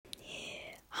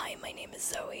my name is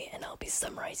Zoe, and I'll be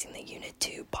summarizing the Unit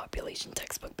 2 population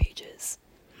textbook pages.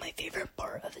 My favorite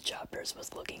part of the chapters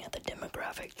was looking at the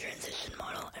demographic transition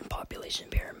model and population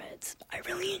pyramids. I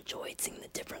really enjoyed seeing the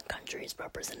different countries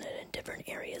represented in different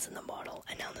areas in the model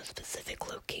and how the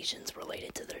specific locations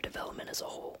related to their development as a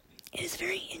whole. It is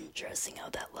very interesting how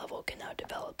that level can now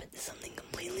develop into something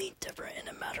completely different in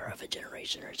a matter of a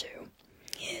generation or two.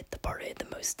 Yet, the part I had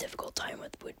the most difficult time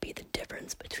with would be the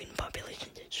difference between population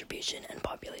distribution and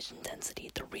population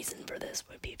density. The reason for this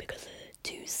would be because of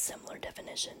two similar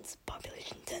definitions.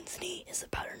 Population density is the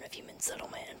pattern of human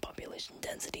settlement, and population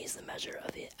density is the measure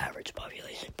of the average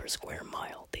population per square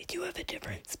mile. They do have a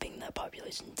difference, being that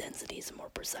population density is a more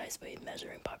precise way of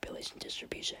measuring population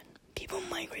distribution. People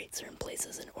migrate certain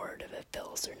places in order to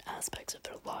fulfill certain aspects of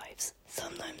their lives.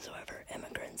 Sometimes, however,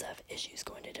 immigrants have issues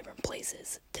going to different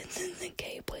places. Distance and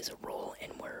K plays a role in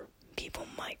where people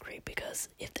migrate, because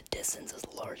if the distance is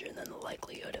larger, then the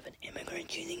likelihood of an immigrant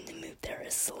choosing to move there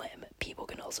is slim. People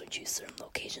can also choose certain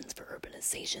locations for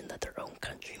urbanization that their own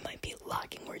country might be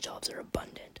lacking where jobs are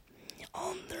abundant.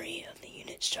 All three of the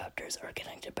unit's chapters are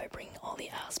connected by bringing all the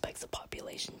aspects of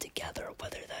population together,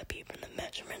 whether that be from the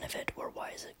measurement of it or why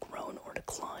is it grown or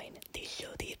decline. They show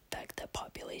the effect that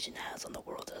population has on the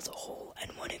world as a whole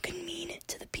and what it can mean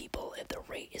to the people if the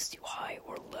rate is too high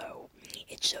or low.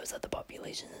 It shows that the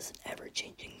population is an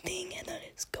ever-changing thing and that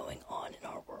it's going on in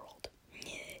our world.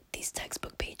 These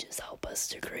textbook pages help us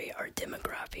to create our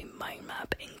demographic mind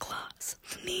map in class.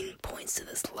 The main points to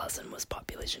this lesson was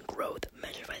population growth,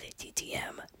 measured by the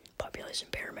DTM, population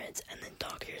pyramids, and the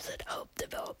doctors that helped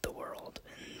develop the world.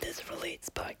 And this relates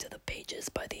back to the pages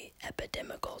by the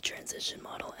epidemical transition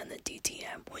model and the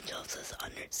DTM, which helps us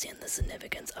understand the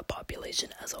significance of population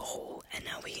as a whole and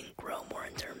how we can grow more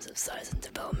in terms of size and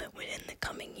development within the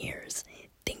coming years.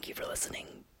 Thank you for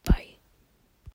listening.